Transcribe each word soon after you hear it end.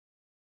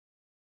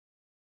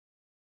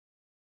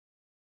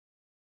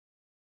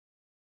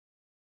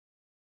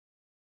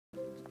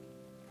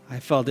I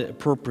felt it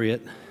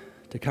appropriate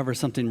to cover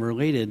something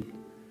related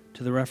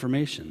to the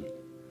Reformation.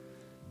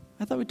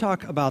 I thought we'd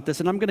talk about this,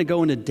 and I'm going to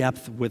go into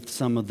depth with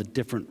some of the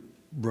different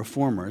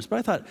reformers, but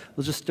I thought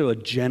let's just do a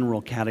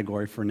general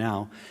category for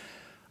now.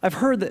 I've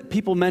heard that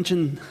people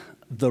mention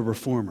the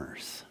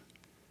reformers.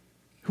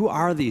 Who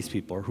are these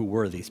people, or who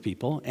were these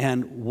people,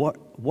 and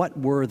what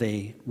were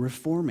they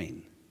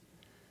reforming?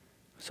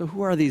 So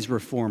who are these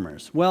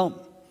reformers?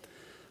 Well,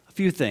 a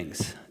few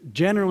things.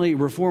 Generally,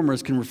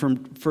 reformers can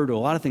refer to a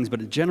lot of things,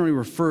 but it generally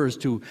refers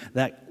to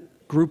that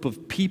group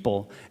of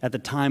people at the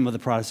time of the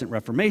Protestant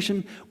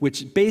Reformation,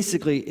 which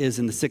basically is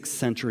in the 6th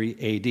century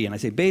AD. And I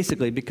say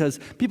basically because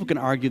people can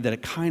argue that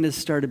it kind of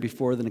started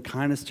before, then it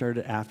kind of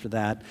started after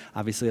that.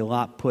 Obviously, a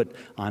lot put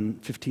on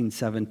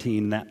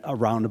 1517, that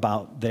around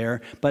about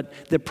there. But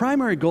the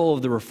primary goal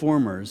of the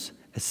reformers,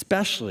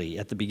 especially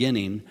at the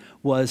beginning,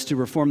 was to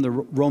reform the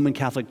Roman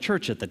Catholic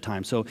Church at the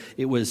time. So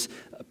it was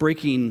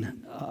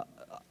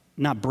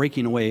not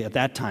breaking away at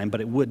that time,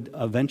 but it would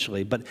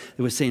eventually, but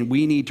it was saying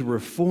we need to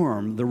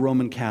reform the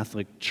Roman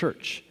Catholic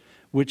Church,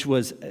 which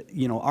was,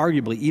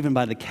 arguably, even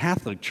by the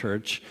Catholic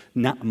Church,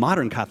 not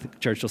modern Catholic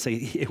Church, will say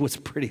it was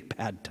a pretty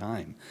bad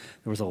time.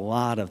 There was a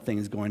lot of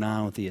things going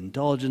on with the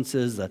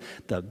indulgences,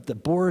 the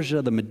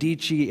Borgia, the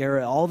Medici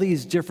era, all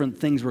these different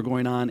things were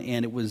going on,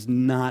 and it was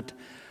not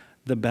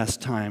the best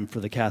time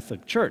for the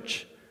Catholic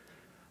Church.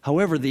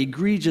 However, the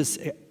egregious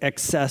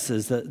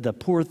excesses, the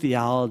poor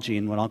theology,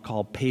 and what I'll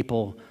call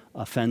papal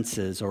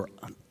offenses, or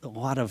a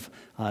lot of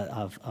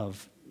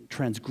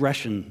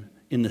transgression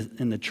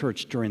in the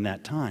church during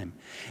that time.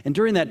 And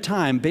during that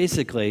time,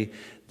 basically,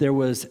 there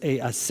was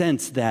a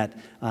sense that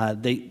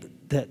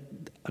that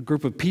a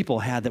group of people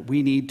had that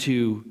we need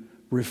to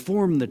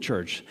reform the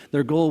church.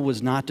 Their goal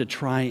was not to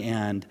try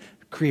and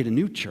create a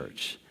new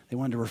church. They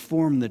wanted to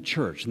reform the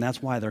church, and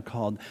that's why they're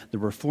called the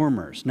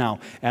Reformers. Now,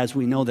 as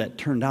we know, that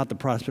turned out the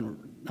Protestant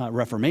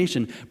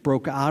Reformation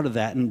broke out of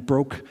that and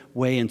broke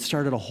away and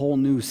started a whole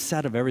new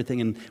set of everything,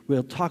 and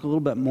we'll talk a little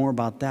bit more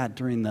about that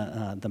during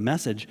the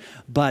message.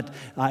 But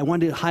I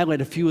wanted to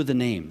highlight a few of the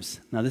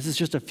names. Now, this is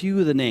just a few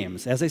of the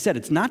names. As I said,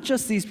 it's not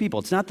just these people.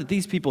 It's not that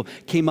these people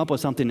came up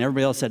with something and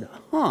everybody else said,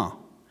 huh.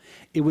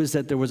 It was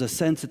that there was a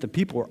sense that the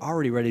people were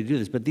already ready to do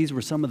this, but these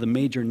were some of the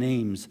major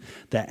names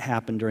that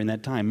happened during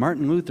that time.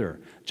 Martin Luther,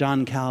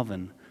 John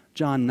Calvin,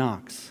 John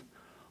Knox,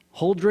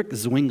 Huldrych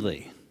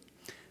Zwingli,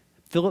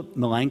 Philip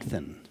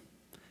Melanchthon,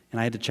 and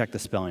I had to check the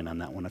spelling on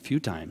that one a few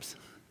times.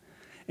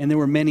 And there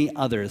were many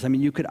others. I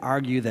mean, you could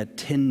argue that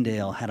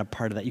Tyndale had a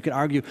part of that. You could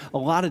argue a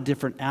lot of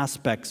different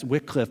aspects,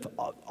 Wycliffe,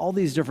 all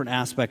these different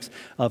aspects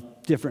of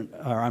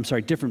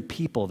different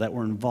people that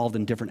were involved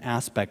in different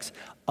aspects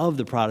of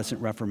the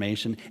Protestant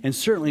Reformation, and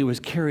certainly was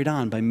carried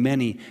on by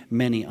many,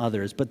 many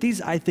others. But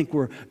these, I think,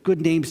 were good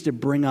names to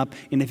bring up,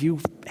 and if you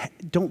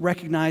don't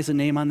recognize a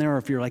name on there, or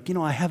if you're like,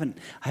 I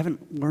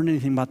haven't learned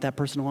anything about that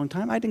person in a long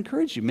time, I'd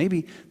encourage you,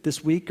 maybe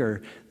this week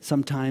or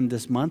sometime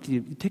this month,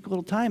 you take a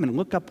little time and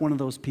look up one of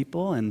those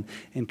people and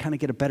kind of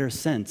get a better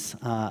sense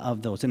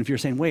of those. And if you're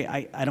saying, wait,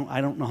 I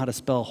don't know how to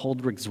spell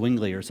Huldrych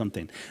Zwingli or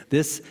something,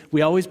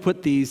 we always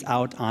put these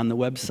out on the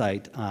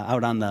website,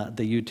 out on the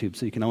YouTube,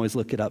 so you can always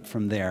look it up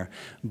from there.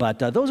 But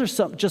those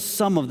are just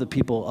some of the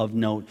people of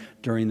note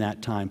during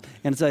that time.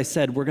 And as I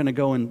said, we're going to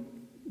go and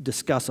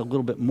discuss a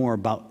little bit more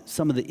about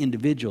some of the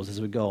individuals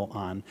as we go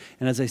on.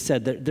 And as I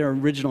said, their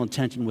original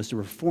intention was to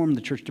reform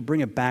the church, to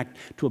bring it back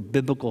to a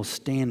biblical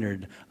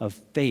standard of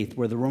faith,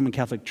 where the Roman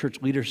Catholic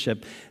Church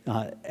leadership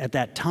at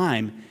that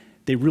time,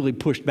 they really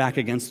pushed back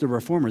against the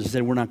reformers. They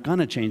said, we're not going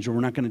to change, or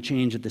we're not going to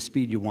change at the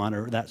speed you want,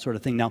 or that sort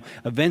of thing. Now,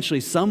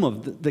 eventually, some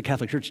of the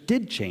Catholic Church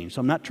did change,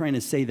 so I'm not trying to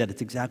say that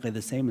it's exactly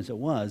the same as it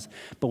was,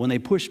 but when they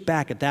pushed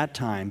back at that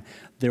time,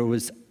 there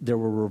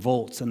were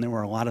revolts, and there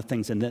were a lot of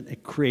things, and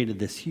it created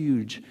this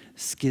huge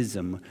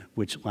schism,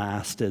 which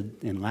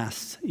lasted and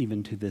lasts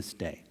even to this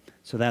day.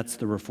 So that's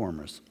the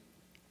reformers.